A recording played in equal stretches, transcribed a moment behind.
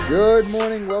Good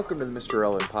morning. Welcome to the Mr.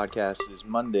 Ellen podcast. It is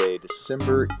Monday,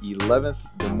 December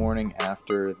 11th, the morning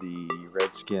after the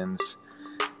Redskins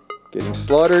getting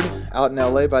slaughtered out in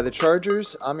LA by the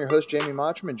Chargers. I'm your host, Jamie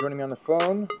Mottram, and joining me on the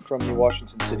phone from the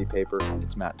Washington City paper,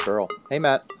 it's Matt Turrell. Hey,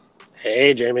 Matt.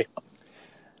 Hey, Jamie.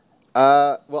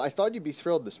 Well, I thought you'd be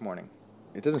thrilled this morning.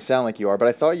 It doesn't sound like you are, but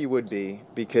I thought you would be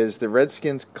because the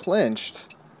Redskins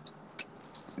clinched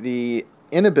the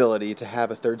inability to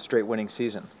have a third straight winning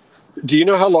season. Do you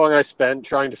know how long I spent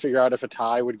trying to figure out if a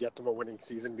tie would get them a winning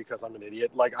season because I'm an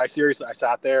idiot? Like, I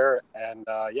sat there and,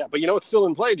 but you know it's still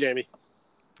in play, Jamie.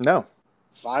 No.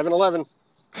 5-11.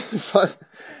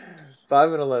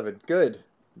 5-11. Good.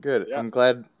 Yeah. I'm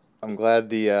glad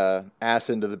the ass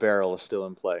into the barrel is still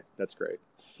in play. That's great.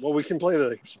 Well, we can play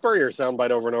the Spurrier soundbite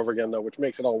over and over again, though, which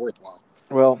makes it all worthwhile.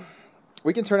 Well,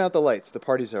 we can turn out the lights. The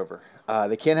party's over. They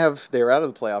were out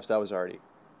of the playoffs. That was already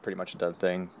pretty much a done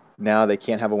thing. Now they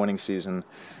can't have a winning season.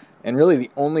 And really the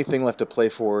only thing left to play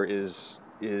for is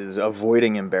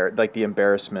avoiding the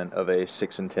embarrassment of a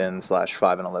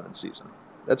 6-10/5-11 season.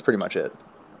 That's pretty much it.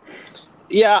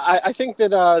 Yeah, I think that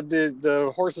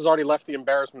the horse has already left the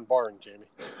embarrassment barn, Jamie.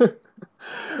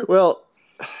 Well,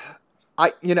 I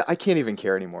can't even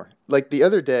care anymore. Like the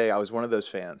other day, I was one of those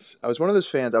fans. I was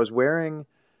wearing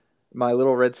my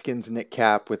little Redskins knit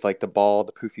cap with like the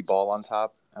poofy ball on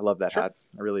top. I love that hat.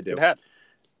 I really do. Good hat.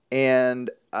 And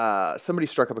somebody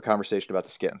struck up a conversation about the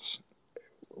Skins,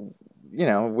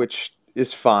 which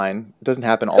is fine. It doesn't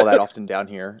happen all that often down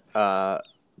here.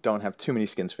 Don't have too many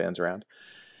Skins fans around.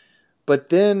 But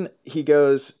then he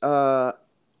goes, who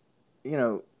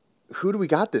do we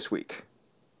got this week?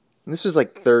 And this was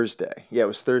like Thursday. Yeah, it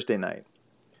was Thursday night.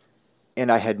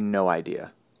 And I had no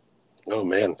idea. Oh,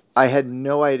 man. I had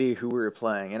no idea who we were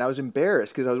playing. And I was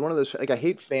embarrassed because I was one of those, like, I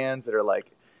hate fans that are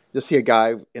like, you'll see a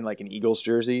guy in like an Eagles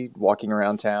jersey walking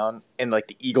around town and like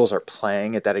the Eagles are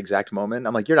playing at that exact moment.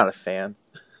 I'm like, you're not a fan.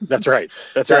 That's right.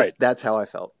 That's right. That's how I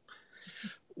felt.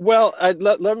 Well,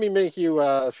 let me make you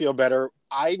feel better.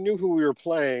 I knew who we were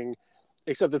playing,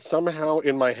 except that somehow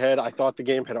in my head, I thought the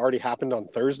game had already happened on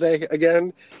Thursday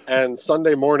again. And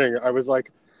Sunday morning, I was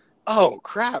like, oh,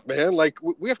 crap, man. Like,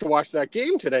 we have to watch that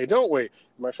game today, don't we?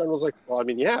 My friend was like, well, I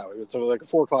mean, yeah, it's like a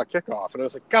 4 o'clock kickoff. And I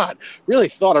was like, God, really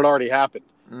thought it already happened.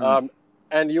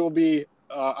 And you'll be,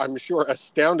 I'm sure,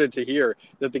 astounded to hear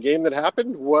that the game that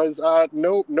happened was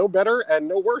no better and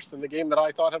no worse than the game that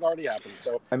I thought had already happened.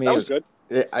 So I mean, that was good.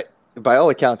 By all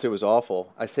accounts, it was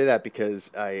awful. I say that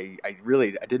because I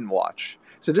didn't watch.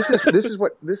 So this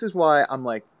is why I'm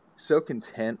like so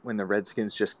content when the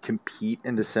Redskins just compete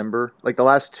in December. Like the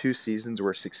last 2 seasons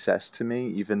were a success to me,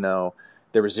 even though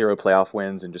there were 0 playoff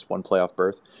wins and just 1 playoff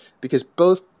berth, because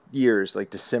both years like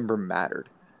December mattered.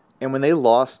 And when they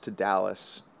lost to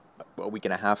Dallas a week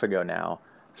and a half ago now,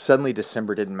 suddenly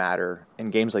December didn't matter.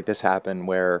 And games like this happen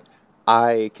where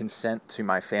I consent to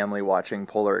my family watching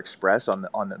Polar Express on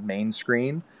the main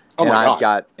screen. Oh my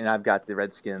God. I've got the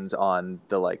Redskins on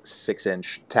the like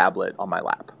 6-inch tablet on my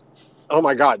lap. Oh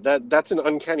my God, that's an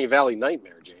Uncanny Valley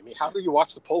nightmare, Jamie. How do you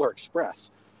watch the Polar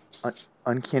Express?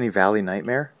 Uncanny Valley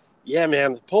nightmare? Yeah,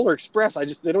 man. Polar Express,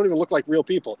 they don't even look like real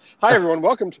people. Hi, everyone.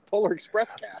 Welcome to Polar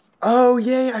Express Cast. Oh,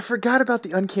 yeah. I forgot about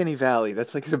the Uncanny Valley.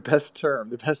 That's like the best term,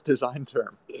 the best design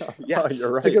term. Yeah,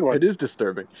 you're right. It's a good one. It is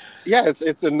disturbing. Yeah,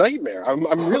 it's a nightmare.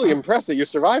 I'm really impressed that you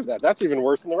survived that. That's even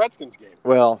worse than the Redskins game.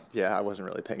 Well, yeah, I wasn't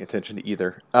really paying attention to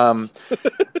either. All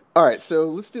right, so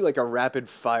let's do like a rapid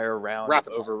fire round of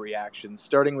overreactions,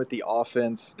 starting with the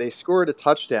offense. They scored a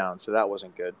touchdown, so that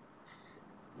wasn't good.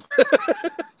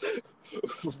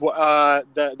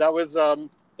 That was the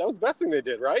best thing they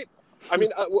did, right? I mean,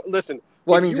 listen.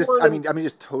 Well,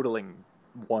 just totaling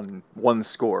one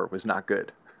score was not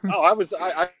good. I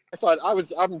thought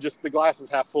I'm just the glass is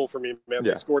half full for me, man.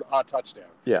 Yeah. They scored a touchdown.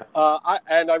 Yeah.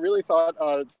 I really thought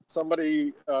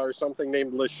somebody or something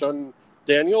named LaShawn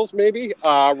Daniels maybe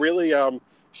really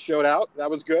showed out. That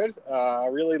was good. I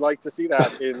really like to see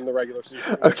that in the regular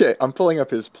season. Okay, I'm pulling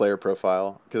up his player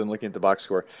profile because I'm looking at the box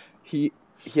score. He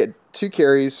had 2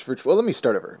 carries for... Well, let me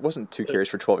start over. It wasn't 2 carries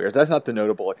for 12 yards. That's not the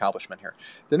notable accomplishment here.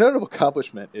 The notable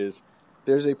accomplishment is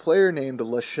there's a player named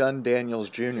LaShawn Daniels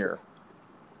Jr.,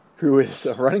 who is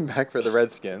a running back for the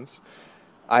Redskins.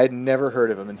 I had never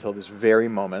heard of him until this very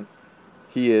moment.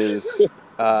 He is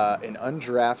an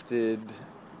undrafted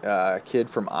kid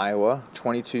from Iowa,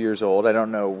 22 years old. I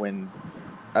don't know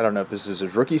if this is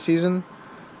his rookie season.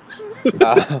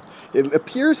 It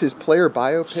appears his player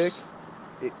biopic,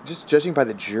 just judging by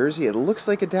the jersey, it looks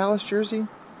like a Dallas jersey.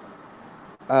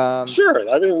 Sure,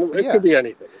 I mean, it could be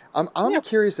anything. I'm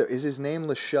curious though. Is his name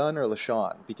LaShawn or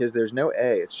LaShawn? Because there's no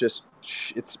A. It's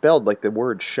spelled like the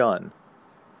word shun.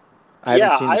 I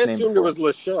haven't seen I this name assumed it before. was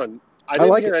LeSean. I I didn't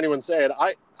like hear it. anyone say it.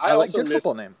 I I like also good missed.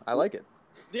 football name. I like it.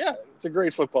 Yeah, it's a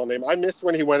great football name. I missed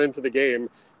when he went into the game,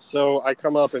 so I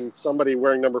come up and somebody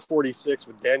wearing number 46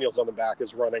 with Daniels on the back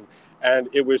is running, and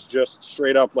it was just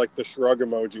straight up like the shrug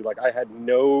emoji. Like I had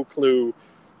no clue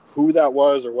who that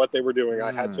was or what they were doing.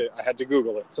 I had to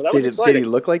Google it. So that was Did he exciting.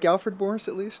 look like Alfred Morris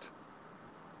at least?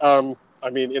 I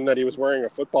mean, in that he was wearing a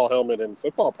football helmet and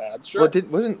football pads. Well, Sure.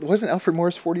 wasn't Alfred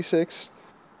Morris 46?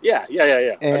 Yeah.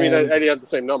 I mean, And he had the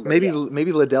same number. maybe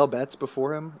Yeah. Liddell Betts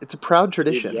before him. It's a proud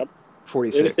tradition. Yep. It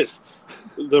 46. is.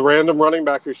 The random running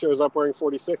back who shows up wearing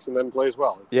 46 and then plays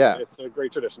well. Yeah. It's a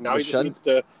great tradition. Now he just LeSean, needs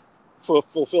to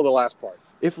fulfill the last part.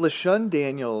 if LeSean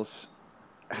Daniels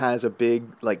has a big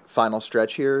like final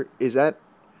stretch here, is that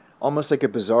almost like a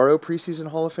Bizarro preseason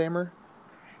Hall of Famer?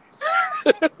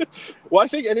 Well, I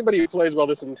think anybody who plays well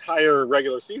this entire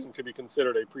regular season could be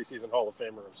considered a preseason Hall of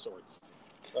Famer of sorts.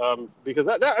 Because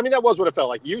that was what it felt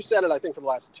like. You said it, I think, for the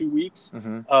last 2 weeks.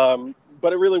 Mm-hmm.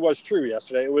 But it really was true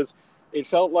yesterday. It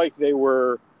felt like they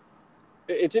were.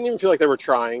 It didn't even feel like they were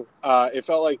trying. It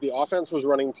felt like the offense was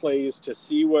running plays to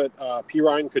see what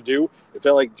Perine could do. It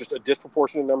felt like just a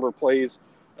disproportionate number of plays,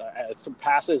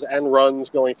 passes and runs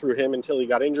going through him until he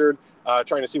got injured.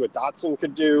 Trying to see what Dotson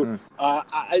could do.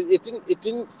 It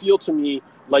didn't feel to me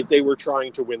like they were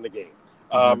trying to win the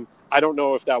game. I don't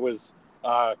know if that was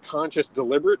conscious,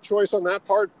 deliberate choice on that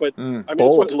part, but I mean,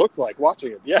 that's what it looked like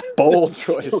watching it. Yeah, bold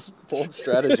choice, bold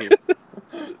strategy.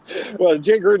 Well,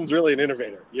 Jay Gruden's really an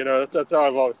innovator. You know, that's how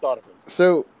I've always thought of him.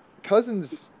 So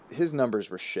Cousins, his numbers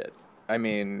were shit. I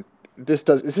mean, this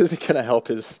isn't going to help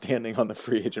his standing on the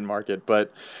free agent market,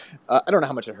 but I don't know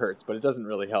how much it hurts, but it doesn't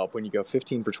really help when you go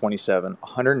 15 for 27,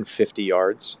 150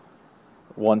 yards,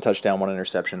 1 touchdown, 1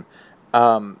 interception.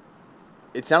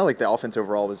 It sounded like the offense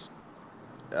overall was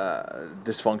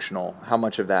dysfunctional. How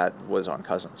much of that was on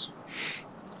Cousins?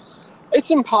 It's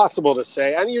impossible to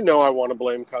say, and I want to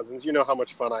blame Cousins. You know how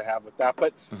much fun I have with that,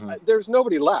 but there's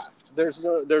nobody left. None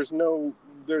of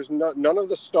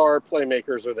the star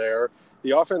playmakers are there.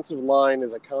 The offensive line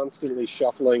is a constantly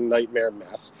shuffling nightmare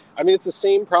mess. I mean, it's the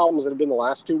same problems that have been the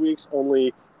last 2 weeks,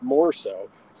 only more so.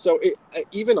 So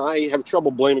even I have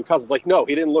trouble blaming Cousins. Like, no,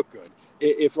 he didn't look good.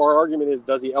 If our argument is,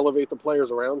 does he elevate the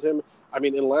players around him? I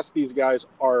mean, unless these guys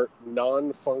are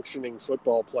non-functioning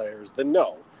football players, then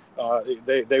no.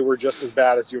 They were just as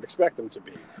bad as you would expect them to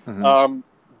be.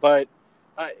 But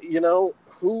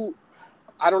who?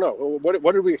 I don't know.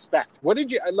 What did we expect? What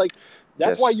did you like?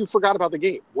 That's why you forgot about the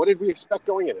game. What did we expect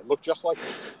going in? It looked just like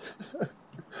this.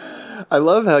 I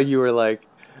love how you were like,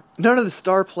 none of the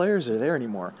star players are there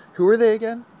anymore. Who are they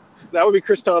again? That would be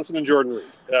Chris Thompson and Jordan Reed,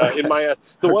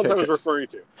 ones I was referring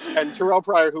to, and Terrell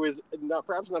Pryor, who is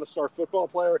perhaps not a star football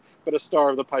player, but a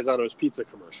star of the Paisanos pizza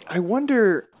commercial. I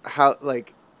wonder how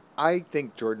I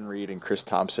think Jordan Reed and Chris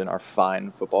Thompson are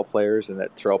fine football players, and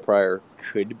that Terrell Pryor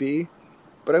could be.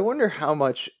 But I wonder how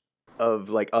much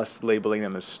of us labeling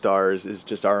them as stars is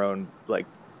just our own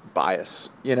bias.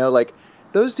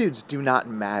 Those dudes do not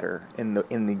matter in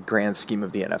the grand scheme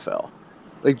of the NFL.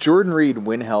 Jordan Reed,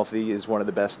 when healthy, is one of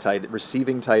the best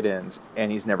receiving tight ends,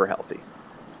 and he's never healthy.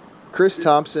 Chris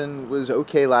Thompson was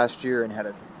okay last year and had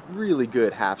a really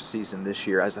good half season this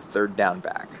year as a third down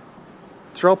back.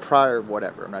 Terrell Pryor,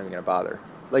 whatever. I'm not even going to bother.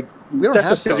 We don't That's have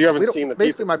just because you haven't seen the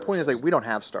basically, my point is we don't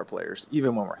have star players,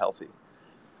 even when we're healthy.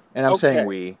 And I'm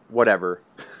saying whatever.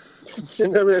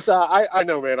 I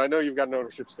know, man. I know you've got an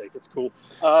ownership stake. It's cool.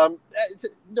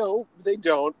 No, they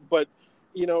don't. But,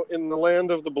 in the land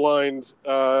of the blind,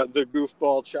 the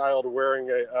goofball child wearing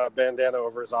a bandana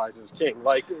over his eyes is king.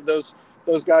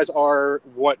 Those guys are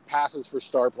what passes for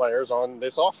star players on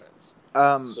this offense.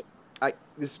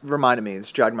 This reminded me,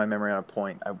 this jogged my memory on a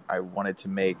point I wanted to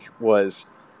make was,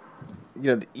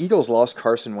 the Eagles lost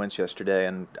Carson Wentz yesterday,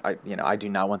 and I do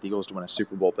not want the Eagles to win a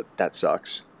Super Bowl, but that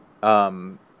sucks.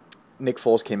 Nick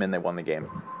Foles came in, they won the game.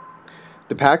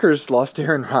 The Packers lost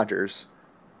Aaron Rodgers,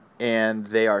 and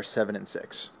they are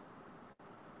 7-6.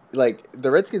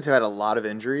 The Redskins have had a lot of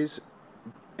injuries,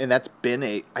 and that's been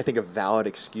I think a valid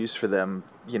excuse for them,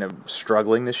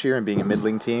 struggling this year and being a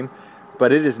middling team.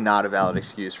 But it is not a valid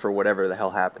excuse for whatever the hell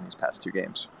happened these past 2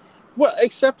 games. Well,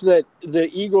 except that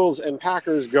the Eagles and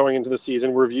Packers going into the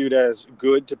season were viewed as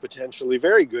good to potentially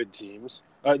very good teams.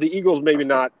 The Eagles maybe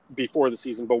not before the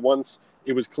season, but once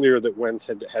it was clear that Wentz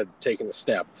had taken a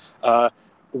step.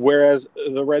 Whereas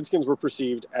the Redskins were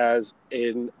perceived as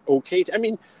an okay...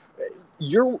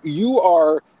 you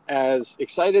are as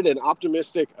excited and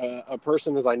optimistic a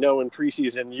person as I know in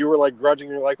preseason. You were like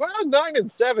grudgingly like, well,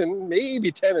 9-7, maybe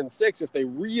 10-6 if they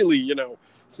really,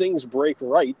 things break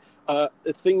right.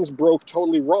 Things broke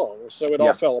totally wrong, so it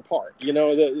all fell apart.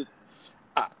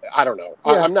 I don't know.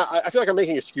 Yeah. I feel like I'm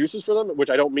making excuses for them, which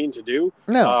I don't mean to do.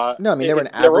 No. I mean, they were an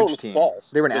average team.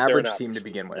 They were an average team to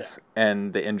begin with,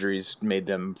 and the injuries made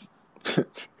them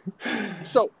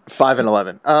so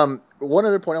 5-11. One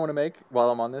other point I want to make while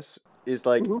I'm on this is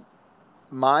like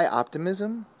my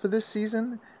optimism for this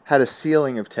season had a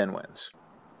ceiling of 10 wins.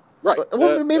 Right.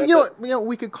 Well, maybe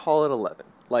we could call it 11.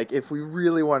 Like if we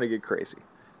really want to get crazy.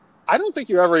 I don't think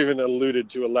you ever even alluded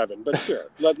to 11, but sure.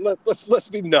 Let's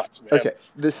be nuts, man. Okay.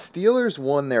 The Steelers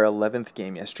won their 11th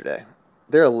game yesterday.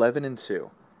 They're 11-2.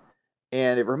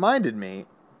 And it reminded me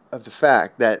of the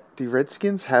fact that the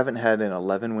Redskins haven't had an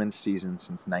 11-win season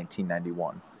since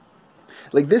 1991.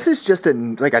 Like this is just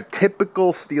a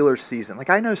typical Steelers season. Like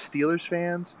I know Steelers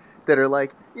fans that are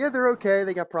like, yeah, they're okay.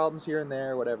 They got problems here and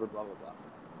there, whatever, blah, blah,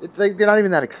 blah. They're not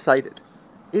even that excited.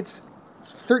 It's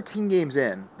 13 games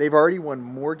in. They've already won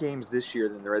more games this year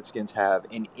than the Redskins have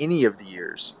in any of the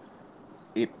years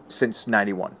since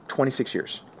 91. 26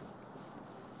 years.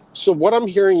 So what I'm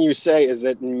hearing you say is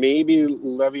that maybe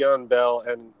Le'Veon Bell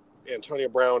and Antonio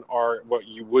Brown are what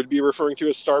you would be referring to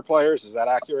as star players. Is that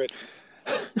accurate?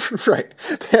 Right.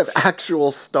 They have actual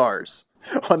stars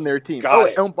on their team.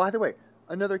 And by the way,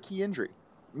 another key injury.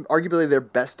 Arguably their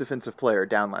best defensive player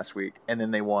down last week, and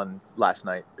then they won last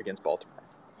night against Baltimore.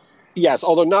 Yes,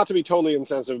 although not to be totally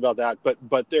insensitive about that,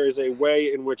 but there is a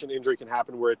way in which an injury can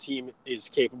happen where a team is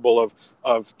capable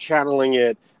of channeling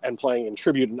it and playing in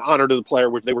tribute and honor to the player,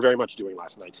 which they were very much doing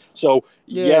last night. So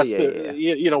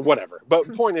whatever. But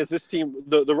the point is, this team,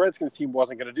 the Redskins team,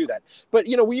 wasn't going to do that. But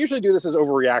we usually do this as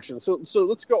overreaction. So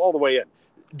let's go all the way in.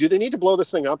 Do they need to blow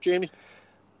this thing up, Jamie?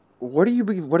 What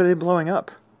are they blowing up?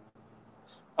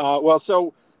 I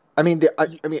mean,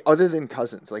 other than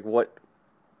Cousins, like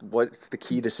what's the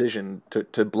key decision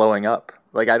to blowing up?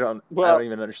 Like I don't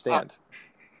even understand.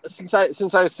 Since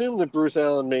I assume that Bruce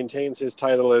Allen maintains his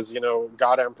title as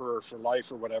God Emperor for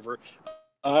life or whatever,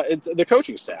 the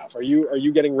coaching staff, are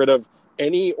you getting rid of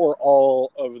any or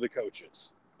all of the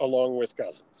coaches along with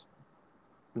Cousins?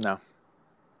 No.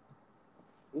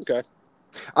 Okay.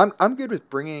 I'm good with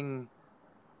bringing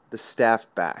the staff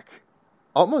back.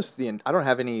 I don't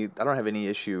have any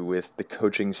issue with the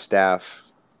coaching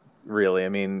staff. Really, I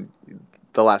mean,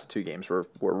 the last two games were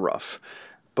rough,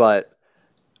 but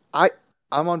I'm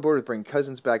on board with bringing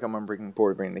Cousins back. I'm on board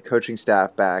with bringing the coaching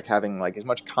staff back, having like as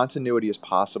much continuity as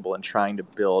possible, and trying to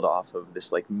build off of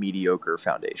this like mediocre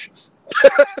foundation.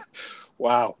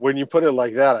 Wow, when you put it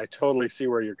like that, I totally see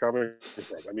where you're coming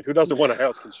from. I mean, who doesn't want a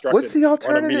house constructed? What's the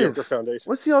alternative? On a mediocre foundation?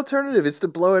 What's the alternative? It's to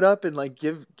blow it up and like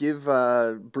give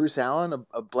Bruce Allen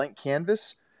a blank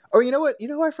canvas. Oh, you know what? You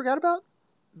know who I forgot about?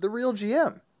 The real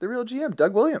GM,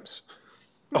 Doug Williams.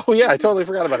 Oh, yeah, I totally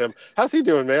forgot about him. How's he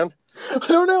doing, man? I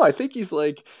don't know. I think he's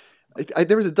like...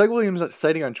 there was a Doug Williams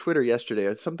sighting on Twitter yesterday.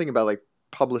 It's something about like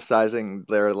publicizing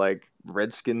their like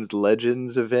Redskins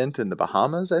Legends event in the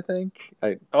Bahamas, I think.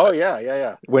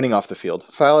 Yeah. Winning off the field.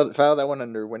 File that one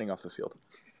under winning off the field.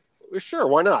 Sure,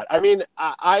 why not? I mean,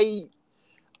 I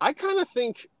kind of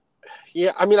think...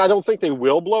 Yeah, I mean, I don't think they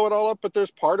will blow it all up, but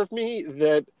there's part of me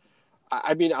that...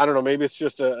 I mean, I don't know. Maybe it's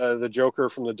just the Joker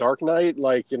from The Dark Knight,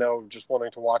 like, just wanting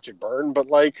to watch it burn. But,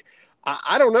 like,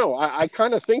 I don't know. I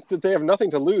kind of think that they have nothing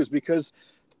to lose because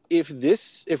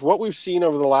if what we've seen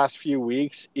over the last few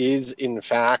weeks is, in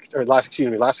fact, or last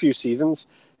few seasons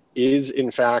is, in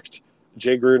fact,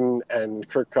 Jay Gruden and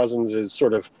Kirk Cousins' is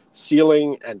sort of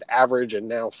ceiling and average and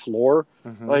now floor.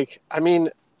 Mm-hmm. Like, I mean,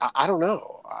 I don't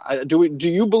know. Do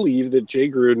you believe that Jay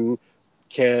Gruden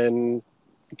can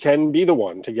be the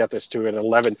one to get this to an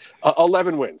 11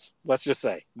 wins. Let's just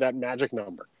say that magic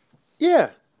number.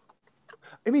 Yeah.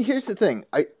 I mean, here's the thing.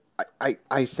 I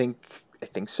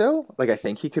think so. Like, I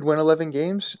think he could win 11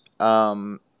 games.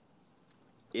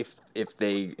 If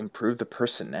they improve the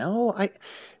personnel,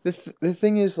 the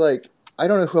thing is, like, I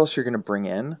don't know who else you're going to bring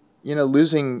in.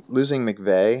 Losing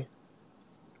McVay.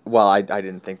 Well, I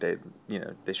didn't think they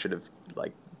should have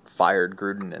like fired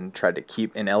Gruden and tried to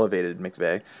keep and elevated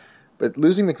McVay. But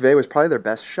losing McVay was probably their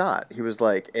best shot. He was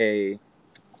like a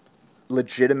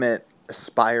legitimate,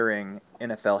 aspiring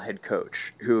NFL head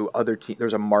coach who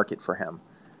there's a market for him.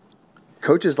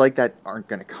 Coaches like that aren't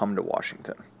going to come to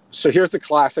Washington. So here's the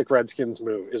classic Redskins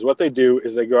move. Is what they do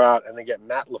is they go out and they get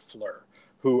Matt LaFleur,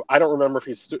 who I don't remember if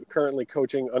he's currently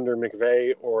coaching under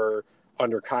McVay or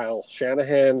under Kyle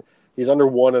Shanahan. He's under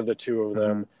one of the two of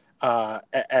them.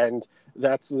 Mm-hmm. And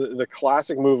that's the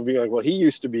classic move of being like, well, he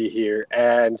used to be here,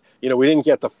 and we didn't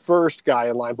get the first guy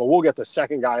in line, but we'll get the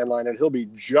second guy in line, and he'll be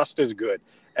just as good,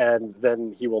 and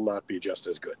then he will not be just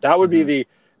as good. That would be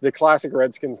the classic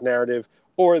Redskins narrative.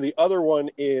 Or the other one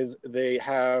is they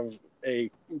have a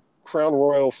Crown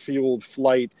Royal fueled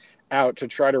flight out to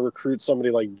try to recruit somebody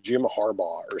like Jim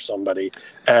Harbaugh or somebody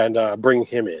and bring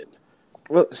him in.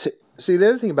 Well, see, the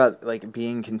other thing about like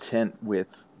being content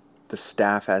with the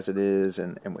staff as it is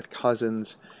and with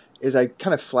Cousins is I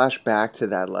kind of flash back to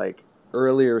that like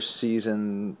earlier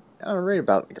season, I don't know, right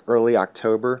about like early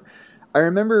October. I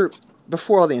remember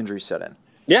before all the injuries set in.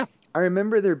 Yeah. I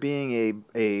remember there being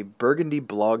a Burgundy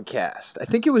blogcast. I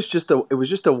think it was just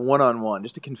a one-on-one,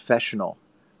 just a confessional.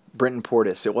 Brenton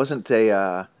Portis. It wasn't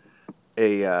a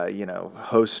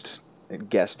host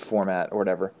guest format or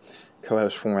whatever,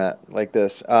 co-host format like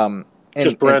this.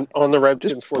 Just Brent on the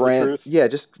Redskins for the truth. Yeah,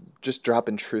 just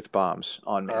dropping truth bombs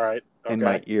on me. All right. Okay. In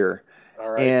my ear.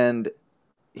 All right. And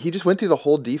he just went through the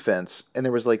whole defense, and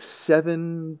there was like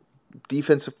 7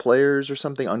 defensive players or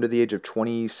something under the age of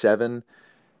 27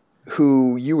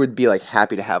 who you would be like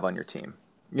happy to have on your team.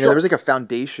 There was like a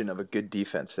foundation of a good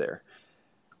defense there.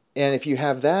 And if you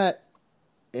have that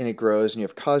and it grows and you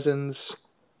have Cousins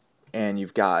and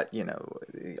you've got,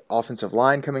 the offensive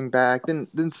line coming back,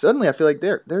 then suddenly I feel like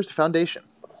there's a foundation.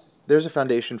 There's a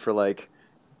foundation for like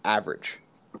average.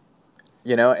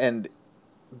 And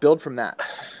build from that.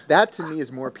 That to me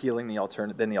is more appealing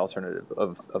than the alternative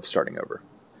of starting over.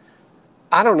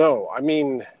 I don't know. I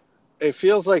mean, it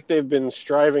feels like they've been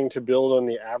striving to build on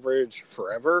the average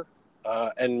forever,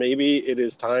 and maybe it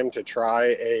is time to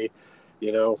try it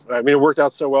worked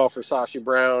out so well for Sashi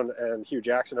Brown and Hugh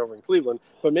Jackson over in Cleveland,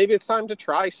 but maybe it's time to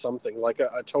try something like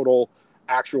a total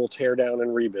actual tear down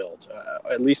and rebuild,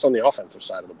 at least on the offensive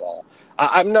side of the ball.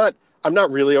 I'm not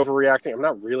really overreacting. I'm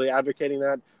not really advocating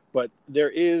that, but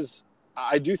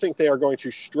I do think they are going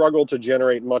to struggle to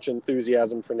generate much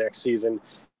enthusiasm for next season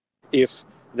if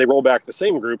they roll back the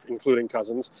same group, including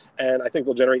Cousins, and I think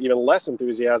they'll generate even less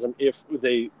enthusiasm if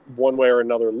they, one way or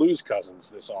another, lose Cousins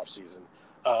this offseason.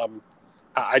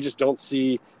 I just don't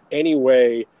see any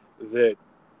way that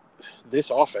this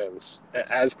offense,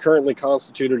 as currently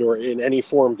constituted or in any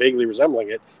form vaguely resembling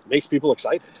it, makes people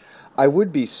excited. I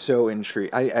would be so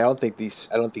intrigued. I don't think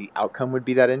the outcome would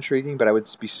be that intriguing, but I would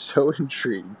be so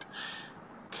intrigued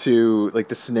to like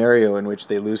the scenario in which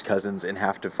they lose Cousins and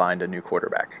have to find a new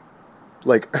quarterback.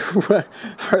 Like,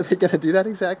 are they going to do that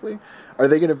exactly? Are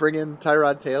they going to bring in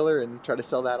Tyrod Taylor and try to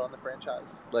sell that on the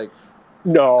franchise? Like,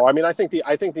 no. I mean, I think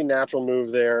the natural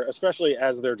move there, especially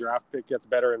as their draft pick gets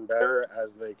better and better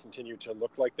as they continue to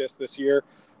look like this year,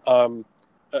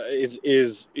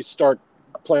 is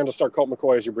plan to start Colt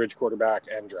McCoy as your bridge quarterback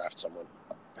and draft someone.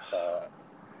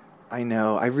 I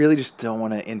know. I really just don't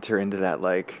want to enter into that.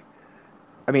 Like,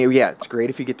 I mean, yeah, it's great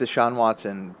if you get Deshaun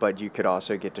Watson, but you could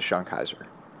also get DeShone Kizer.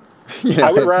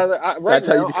 I would rather. That's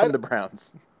how you become the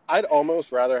Browns. I'd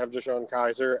almost rather have DeShone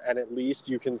Kizer, and at least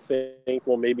you can think,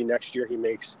 well, maybe next year he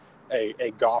makes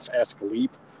a Goff-esque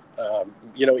leap.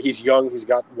 He's young. He's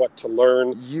got what to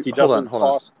learn. He doesn't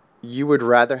cost. You would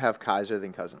rather have Kizer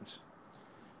than Cousins?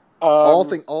 All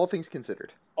things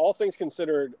considered. All things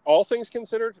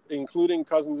considered, including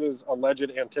Cousins'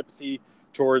 alleged antipathy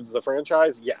towards the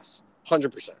franchise, yes,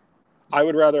 100%. I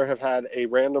would rather have had a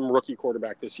random rookie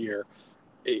quarterback this year,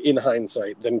 in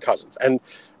hindsight, than Cousins. And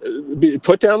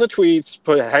put down the tweets,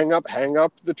 hang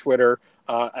up the Twitter.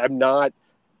 I'm not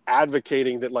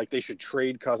advocating that like they should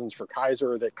trade Cousins for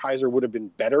Kizer, or that Kizer would have been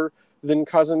better than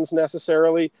Cousins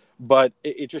necessarily, but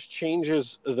it just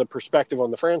changes the perspective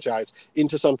on the franchise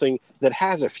into something that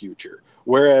has a future.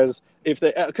 Whereas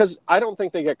because I don't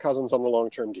think they get Cousins on the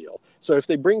long-term deal. So if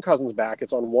they bring Cousins back,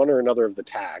 it's on one or another of the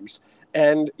tags,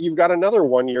 and you've got another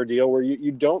one-year deal where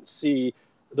you don't see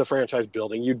the franchise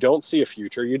building, you don't see a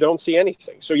future, you don't see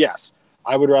anything. So yes,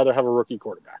 I would rather have a rookie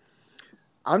quarterback.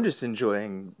 I'm just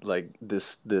enjoying like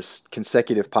this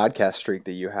consecutive podcast streak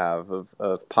that you have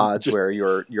of pods where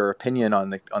your opinion on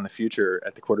the future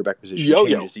at the quarterback position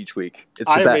changes each week. It's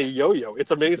the best. I'm a yo-yo. It's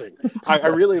amazing. I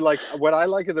really like what I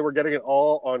like is that we're getting it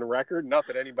all on record. Not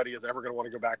that anybody is ever going to want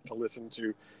to go back to listen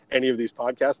to any of these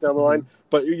podcasts down the line,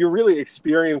 but you're really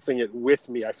experiencing it with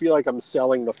me. I feel like I'm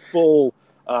selling the full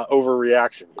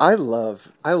overreaction. I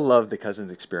love the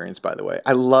Cousins experience, by the way.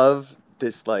 I love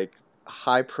this like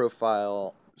high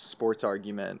profile sports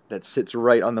argument that sits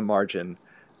right on the margin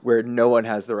where no one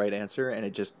has the right answer, and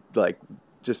it just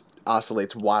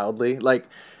oscillates wildly. Like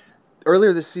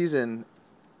earlier this season,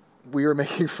 we were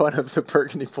making fun of the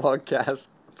Burgundy Blogcast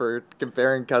for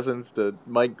comparing Cousins to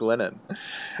Mike Glennon,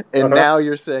 and now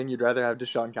you're saying you'd rather have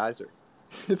DeShone Kizer.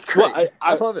 It's great. Well,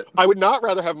 I love it. I would not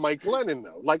rather have Mike Glennon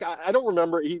though. Like I don't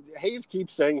remember. Hayes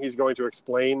keeps saying he's going to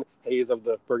explain. Hayes of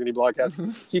the Burgundy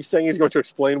Blogcast keeps saying he's going to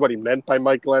explain what he meant by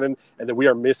Mike Glennon, and that we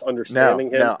are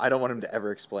misunderstanding him. No, I don't want him to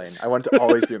ever explain. I want it to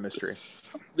always be a mystery.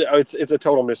 It's a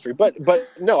total mystery. But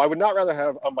no, I would not rather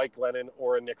have a Mike Glennon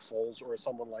or a Nick Foles or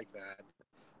someone like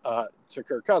that to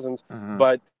Kirk Cousins.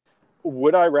 But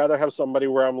would I rather have somebody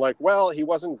where I'm like, well, he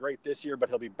wasn't great this year, but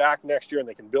he'll be back next year, and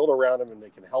they can build around him, and they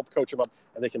can help coach him up,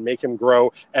 and they can make him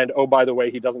grow. And, oh, by the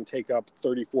way, he doesn't take up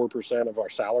 34% of our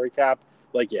salary cap.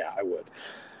 Like, yeah, I would.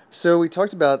 So we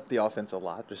talked about the offense a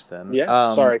lot just then.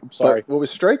 Yeah, sorry. But what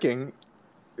was striking,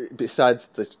 besides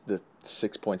the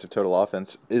 6 points of total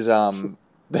offense, is that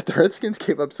the Redskins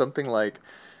gave up something like,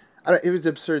 it was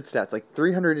absurd stats, like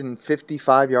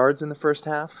 355 yards in the first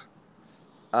half.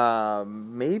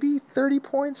 Maybe 30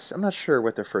 points. I'm not sure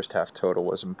what their first half total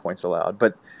was in points allowed.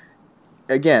 But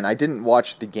again, I didn't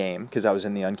watch the game because I was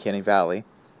in the uncanny valley.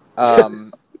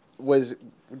 Did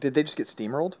they just get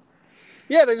steamrolled?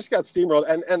 Yeah, they just got steamrolled.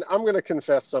 And I'm going to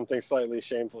confess something slightly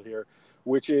shameful here,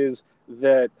 which is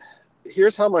that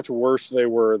here's how much worse they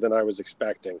were than I was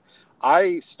expecting.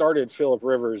 I started Phillip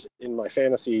Rivers in my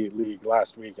fantasy league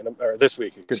last week, or this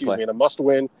week, in a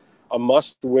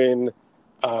must-win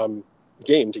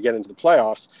game to get into the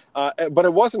playoffs. But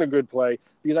it wasn't a good play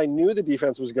because I knew the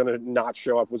defense was going to not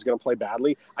show up, was going to play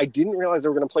badly. I didn't realize they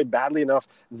were going to play badly enough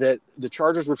that the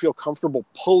Chargers would feel comfortable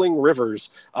pulling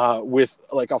Rivers with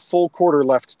like a full quarter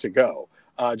left to go,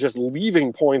 just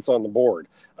leaving points on the board.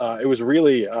 It was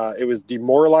really, it was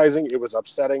demoralizing. It was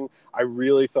upsetting. I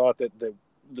really thought that the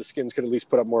Skins could at least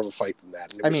put up more of a fight than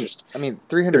that. And it was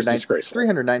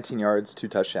 319 yards, 2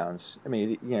 touchdowns. I mean,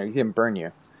 he didn't burn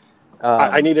you.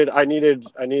 I needed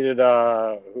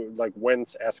like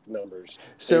Wentz-esque numbers.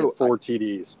 So 4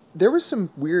 TDs. There was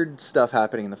some weird stuff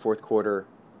happening in the fourth quarter.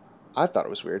 I thought it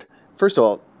was weird. First of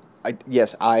all,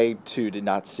 I too did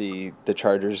not see the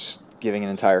Chargers giving an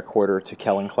entire quarter to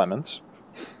Kellen Clemens.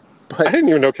 But I didn't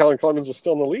even know Kellen Clemens was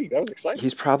still in the league. That was exciting.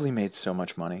 He's probably made so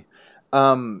much money.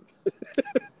 The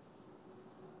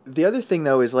other thing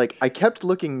though is like I kept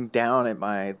looking down at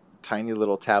my tiny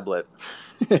little tablet,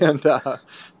 and the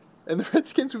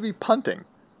Redskins would be punting.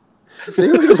 They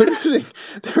were losing.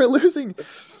 They were losing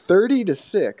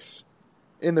 30-6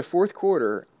 in the fourth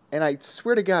quarter, and I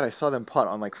swear to God, I saw them punt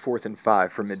on like 4th and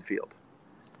 5 from midfield.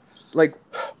 Like,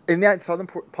 and then I saw them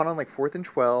punt on like 4th and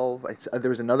 12. There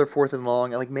was another 4th and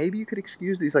long. And like maybe you could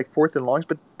excuse these like 4th and longs,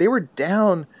 but they were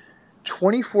down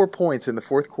 24 points in the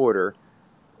fourth quarter.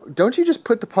 Don't you just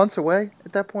put the punts away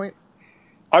at that point?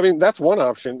 I mean, that's one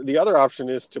option. The other option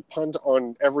is to punt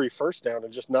on every first down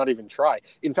and just not even try.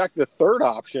 In fact, the third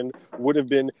option would have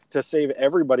been to save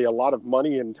everybody a lot of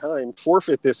money and time,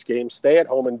 forfeit this game, stay at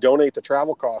home, and donate the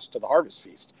travel costs to the Harvest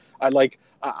Feast.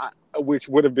 Which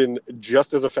would have been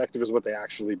just as effective as what they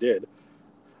actually did.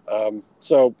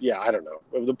 So, yeah, I don't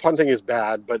know. The punting is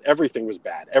bad, but everything was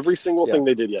bad. Every single thing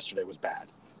they did yesterday was bad.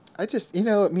 I just, if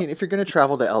you're going to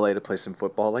travel to L.A. to play some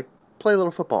football, like, play a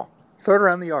little football. Throw it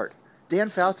around the yard. Dan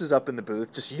Fouts is up in the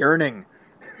booth just yearning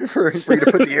for you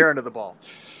to put the air into the ball.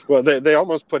 Well, they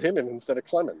almost put him in instead of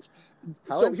Clemens.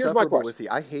 How insufferable was he?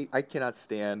 I cannot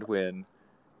stand when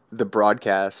the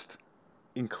broadcast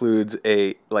includes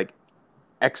a like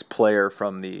ex-player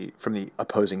from the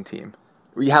opposing team.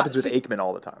 It happens with Aikman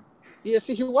all the time. Yeah,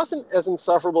 see, he wasn't as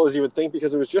insufferable as you would think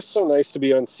because it was just so nice to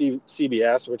be on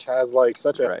CBS, which has like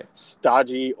such a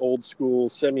stodgy, old school,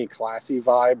 semi-classy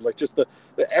vibe. Like just the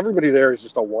everybody there is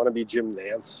just a wannabe Jim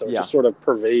Nance, so it just sort of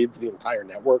pervades the entire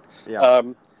network. Yeah.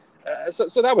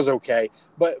 So that was okay,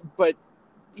 but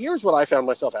here's what I found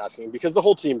myself asking because the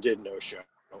whole team did no show.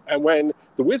 And when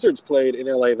the Wizards played in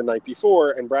LA the night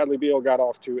before and Bradley Beal got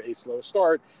off to a slow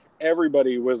start,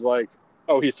 everybody was like,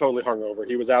 oh, he's totally hungover.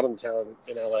 He was out in town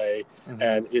in L.A.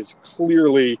 And is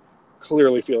clearly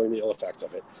feeling the ill effects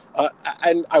of it.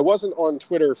 And I wasn't on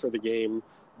Twitter for the game,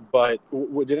 but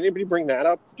did anybody bring that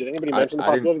up? Did anybody mention the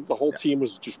possibility that the whole team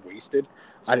was just wasted?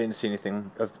 I didn't see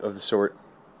anything of the sort.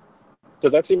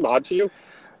 Does that seem odd to you?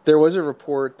 There was a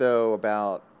report, though,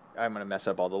 about I'm going to mess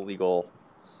up all the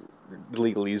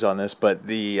legalese on this, but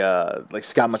the like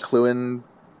Scott McLuhan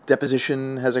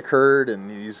deposition has occurred,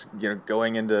 and he's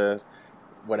going into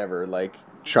whatever, like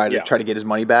try to get his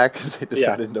money back because they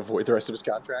decided to avoid the rest of his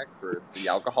contract for the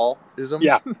alcoholism.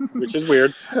 Yeah, which is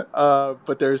weird.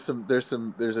 But there's a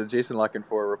Jason La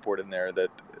Canfora report in there that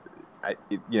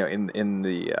in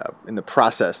the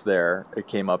process there it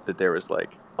came up that there was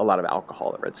like a lot of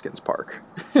alcohol at Redskins Park,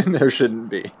 and there shouldn't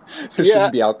be. There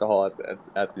shouldn't be alcohol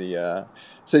at the.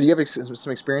 So do you have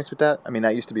some experience with that? I mean,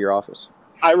 that used to be your office.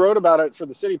 I wrote about it for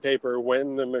the city paper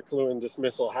when the McLuhan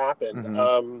dismissal happened.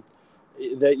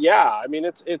 Mm-hmm. I mean,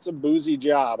 it's a boozy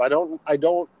job. I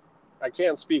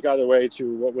can't speak either way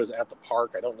to what was at the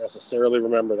park. I don't necessarily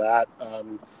remember that,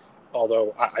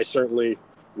 although I certainly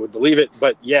would believe it.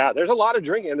 But yeah, there's a lot of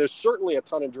drinking, and there's certainly a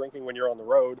ton of drinking when you're on the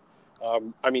road.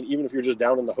 I mean, even if you're just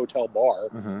down in the hotel bar,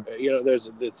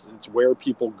 Mm-hmm. It's where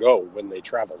people go when they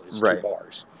travel is to Right.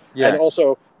 bars. Yeah. And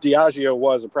also, Diageo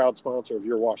was a proud sponsor of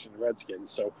your Washington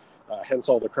Redskins, so hence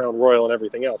all the Crown Royal and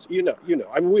everything else. You know.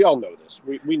 I mean, we all know this.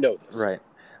 We know this. Right.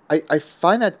 I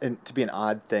find that to be an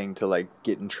odd thing to like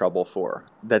get in trouble for.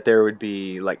 That there would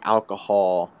be like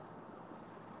alcohol,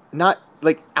 not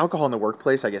like alcohol in the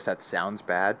workplace. I guess that sounds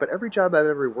bad, but every job I've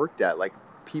ever worked at, like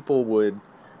people would,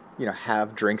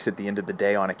 have drinks at the end of the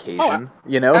day on occasion,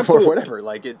 or absolutely. whatever.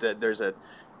 Like there's a,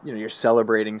 you're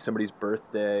celebrating somebody's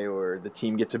birthday or the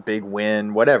team gets a big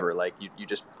win, whatever. Like you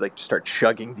just like start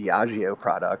chugging Diageo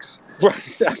products. Right,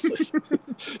 exactly.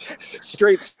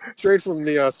 straight from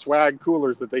the swag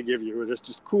coolers that they give you,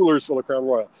 just coolers full of Crown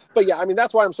Royal. But yeah, I mean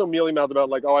that's why I'm so mealy mouthed about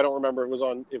like, I don't remember if it was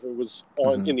on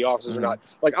Mm-hmm. in the offices Mm-hmm. or not.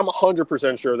 Like I'm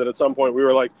 100% sure that at some point we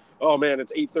were like, oh man,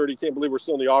 it's 8:30, can't believe we're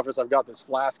still in the office. I've got this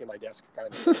flask in my desk kind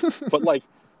of thing. But like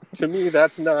to me,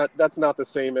 that's not the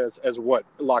same as what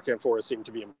Lockheed Forest seemed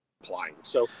to be implying.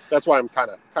 So that's why I'm kind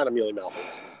of mealy mouthed.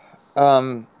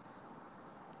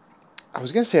 I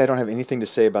was gonna say I don't have anything to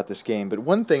say about this game, but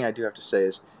one thing I do have to say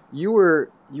is you were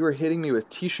hitting me with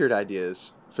T-shirt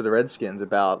ideas for the Redskins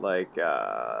about like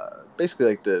basically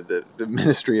like the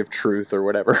Ministry of Truth or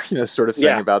whatever sort of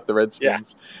thing about the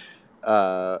Redskins.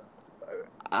 Yeah.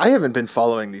 I haven't been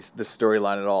following this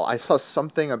storyline at all. I saw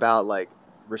something about like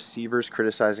receivers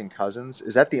criticizing Cousins.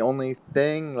 Is that the only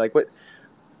thing? Like what?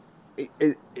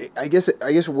 I guess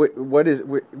what is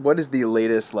the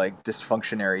latest like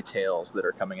dysfunctionary tales that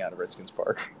are coming out of Redskins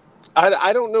Park?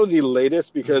 I don't know the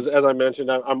latest because, as I mentioned,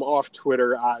 I'm off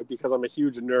Twitter because I'm a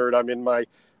huge nerd. I'm in my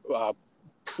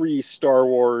pre-Star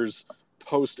Wars,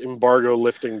 post-embargo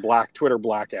lifting Twitter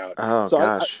blackout. Oh so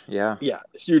gosh, yeah,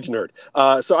 huge nerd.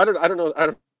 So I don't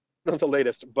know the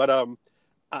latest, but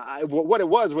what it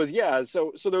was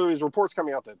so there was reports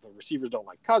coming out that the receivers don't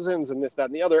like Cousins and this, that,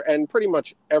 and the other, and pretty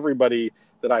much everybody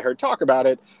that I heard talk about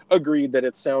it agreed that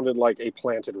it sounded like a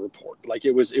planted report. Like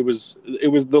it was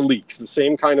the leaks, the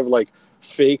same kind of like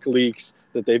fake leaks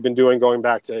that they've been doing going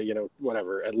back to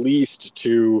whatever, at least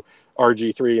to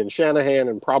RG3 and Shanahan,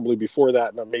 and probably before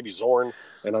that, and maybe Zorn,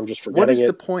 and I'm just forgetting. What is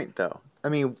the point though? I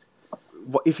mean,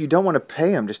 if you don't want to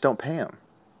pay him, just don't pay him.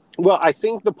 Well, I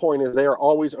think the point is they are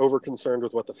always over concerned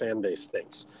with what the fan base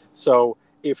thinks. So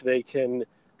if they can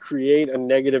create a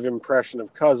negative impression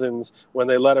of Cousins when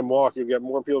they let him walk, you get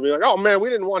more people be like, "Oh man, we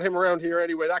didn't want him around here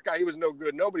anyway. That guy, he was no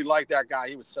good. Nobody liked that guy.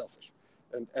 He was selfish,"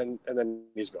 and then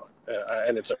he's gone,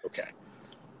 and it's okay.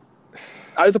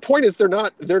 The point is they're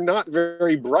not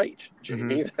very bright,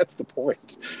 Jamie. Mm-hmm. That's the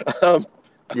point.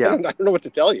 Yeah, I don't know what to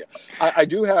tell you. I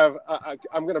do have.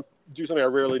 I'm going to do something I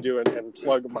rarely do and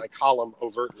plug my column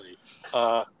overtly.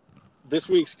 This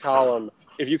week's column,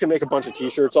 if you can make a bunch of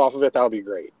T-shirts off of it, that would be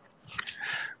great.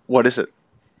 What is it?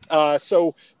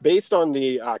 So based on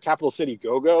the Capital City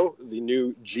Go-Go, the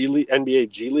new NBA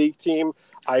G League team,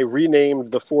 I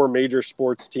renamed the 4 major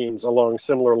sports teams along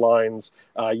similar lines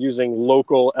using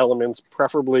local elements,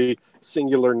 preferably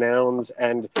singular nouns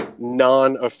and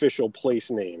non-official place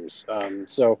names.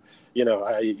 So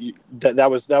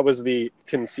that was the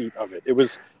conceit of it. It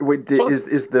was. Wait,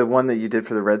 is the one that you did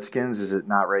for the Redskins? Is it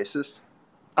not racist?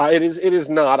 It is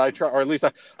not. I try, or at least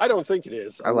I don't think it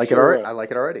is. I like it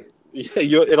already.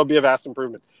 Yeah, it'll be a vast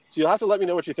improvement. So you'll have to let me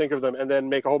know what you think of them, and then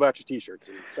make a whole batch of T-shirts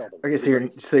and sell them. Okay, so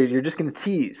you're just going to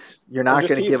tease. You're not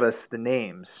going to give us the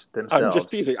names themselves. I'm just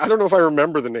teasing. I don't know if I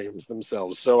remember the names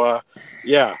themselves. So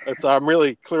yeah, I'm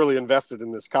really clearly invested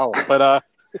in this column. But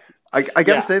I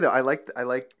got to say though, I like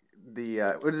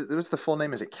the what's the full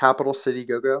name? Is it Capital City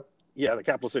Go-Go? Yeah, the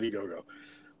Capital City Go-Go.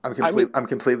 I'm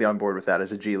completely on board with that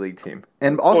as a G League team,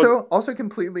 and also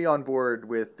completely on board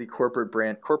with the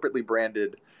corporately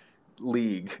branded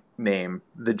league name,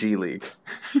 the G League.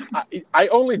 I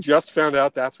only just found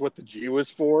out that's what the G was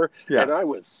for, yeah. And I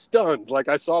was stunned. Like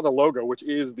I saw the logo, which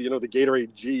is the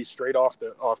Gatorade G straight off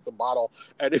the bottle,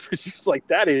 and it was just like,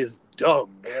 that is dumb,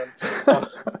 man.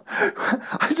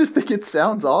 I just think it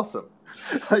sounds awesome.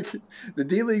 Like the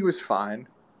D League was fine,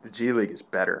 the G League is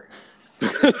better.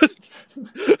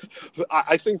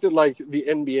 I think that like the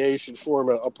NBA should form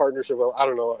a partnership of, I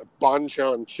don't know, a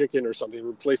Bonchon chicken or something,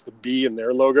 replace the B in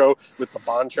their logo with the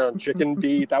Bonchon chicken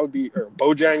B. That would be, or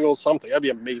Bojangles, something. That'd be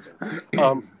amazing.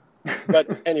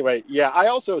 But anyway, yeah, I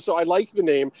like the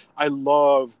name. I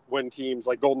love when teams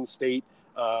like Golden State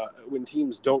when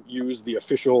teams don't use the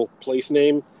official place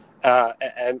name.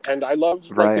 And I love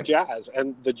like the Jazz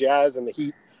and the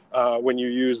Heat. When you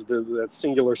use that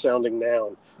singular sounding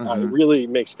noun, it really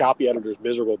makes copy editors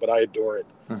miserable, but I adore it.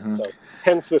 So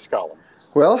hence this column.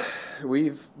 Well,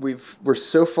 we're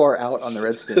so far out on the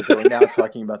Redskins that we're now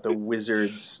talking about the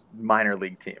Wizards minor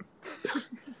league team.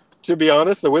 To be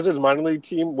honest, the Wizards minor league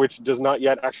team, which does not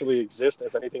yet actually exist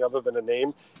as anything other than a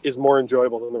name, is more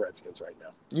enjoyable than the Redskins right now.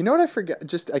 You know what I forgot?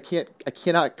 I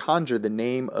cannot conjure the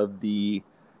name of the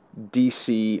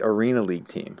DC Arena League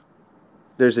team.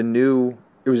 It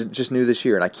was just new this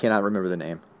year, and I cannot remember the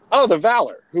name. Oh, the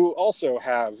Valor, who also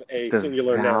have a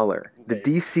singular Valor. Name. The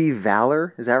DC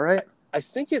Valor, is that right? I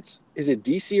think is it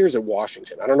DC or is it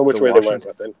Washington? I don't know which way they went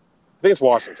with it. I think it's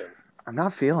Washington. I'm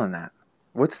not feeling that.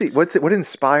 What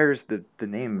inspires the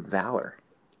name Valor?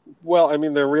 Well, I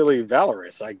mean, they're really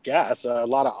valorous, I guess. A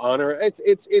lot of honor. It's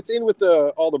in with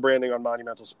all the branding on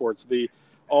Monumental Sports.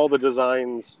 All the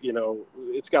designs,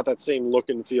 it's got that same look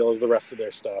and feel as the rest of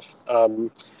their stuff.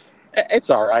 It's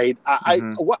all right.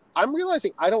 I'm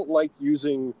realizing I don't like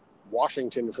using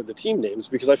Washington for the team names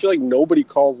because I feel like nobody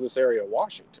calls this area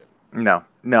Washington. No,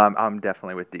 I'm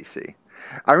definitely with DC.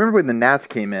 I remember when the Nats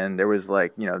came in, there was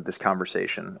this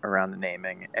conversation around the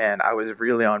naming, and I was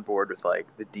really on board with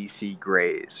the DC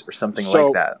Grays or something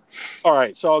like that. All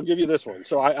right, so I'll give you this one.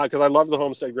 So because I love the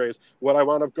Homestead Grays, what I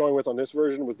wound up going with on this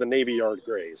version was the Navy Yard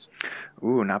Grays.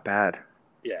 Ooh, not bad.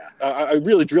 Yeah, I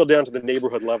really drilled down to the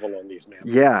neighborhood level on these, man.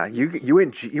 Yeah, you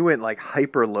went like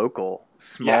hyper local,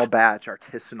 small batch,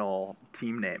 artisanal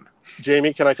team name.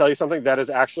 Jamie, can I tell you something? That is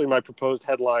actually my proposed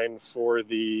headline for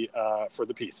the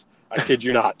piece. I kid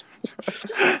you not.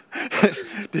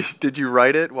 Did you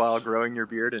write it while growing your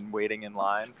beard and waiting in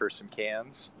line for some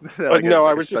cans? No,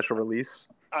 I was special release.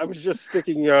 I was just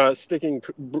sticking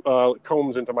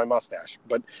combs into my mustache,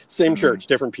 but same church,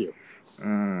 different pew.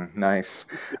 Nice.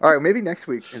 All right, maybe next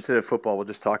week instead of football, we'll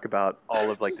just talk about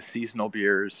all of the seasonal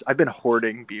beers. I've been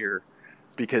hoarding beer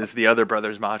because the other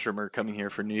brothers Mottram are coming here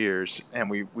for New Year's, and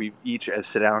we each have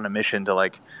set out on a mission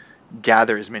to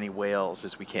gather as many whales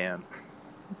as we can.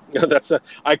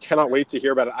 I cannot wait to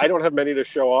hear about it. I don't have many to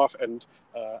show off, and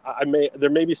there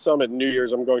may be some at New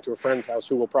Year's. I'm going to a friend's house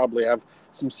who will probably have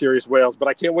some serious whales, but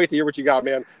I can't wait to hear what you got,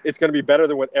 man. It's going to be better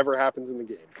than whatever happens in the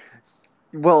game.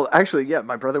 Well, actually, yeah,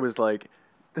 my brother was like,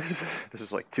 this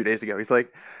is 2 days ago. He's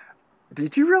like,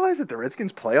 did you realize that the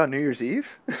Redskins play on New Year's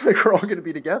Eve? We're all going to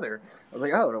be together. I was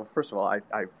like, oh, no, first of all, I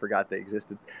forgot they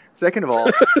existed. Second of all,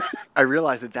 I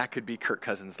realized that could be Kirk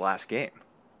Cousins' last game.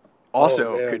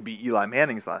 Also, could be Eli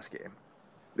Manning's last game.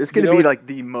 It's going to be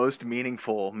the most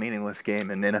meaningless game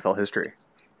in NFL history.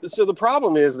 So the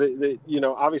problem is that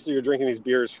obviously you're drinking these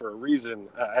beers for a reason,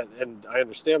 and I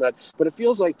understand that. But it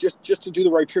feels like just to do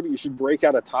the right tribute, you should break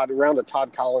out a round of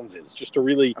Todd Collins's just to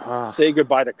really say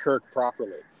goodbye to Kirk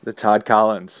properly. The Todd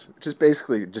Collins, which is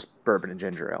basically just bourbon and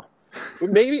ginger ale.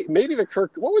 Maybe the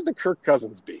Kirk. What would the Kirk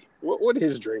Cousins be? What would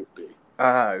his drink be?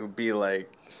 It would be like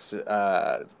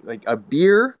a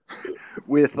beer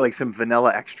with some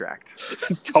vanilla extract.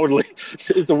 Totally.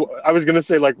 I was gonna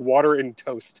say water and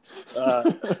toast.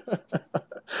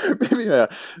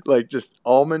 Maybe just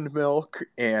almond milk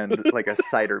and a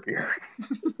cider beer.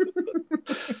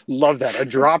 Love that. A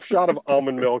drop shot of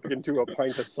almond milk into a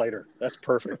pint of cider. That's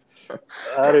perfect.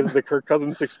 That is the Kirk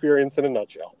Cousins experience in a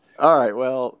nutshell. All right.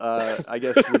 Well, I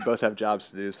guess we both have jobs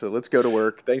to do, so let's go to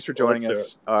work. Thanks for joining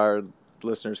us. Our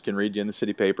listeners can read you in the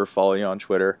City Paper, follow you on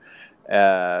Twitter.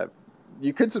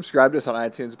 You could subscribe to us on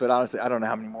iTunes, but honestly, I don't know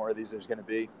how many more of these there's going to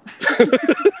be.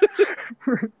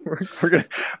 I'm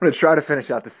going to try to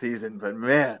finish out the season, but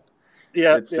man,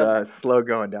 it's slow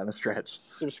going down the stretch.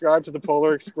 Subscribe to the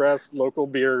Polar Express local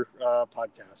beer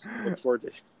podcast. Look forward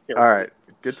to hearing. All right.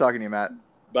 Good talking to you, Matt.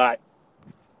 Bye.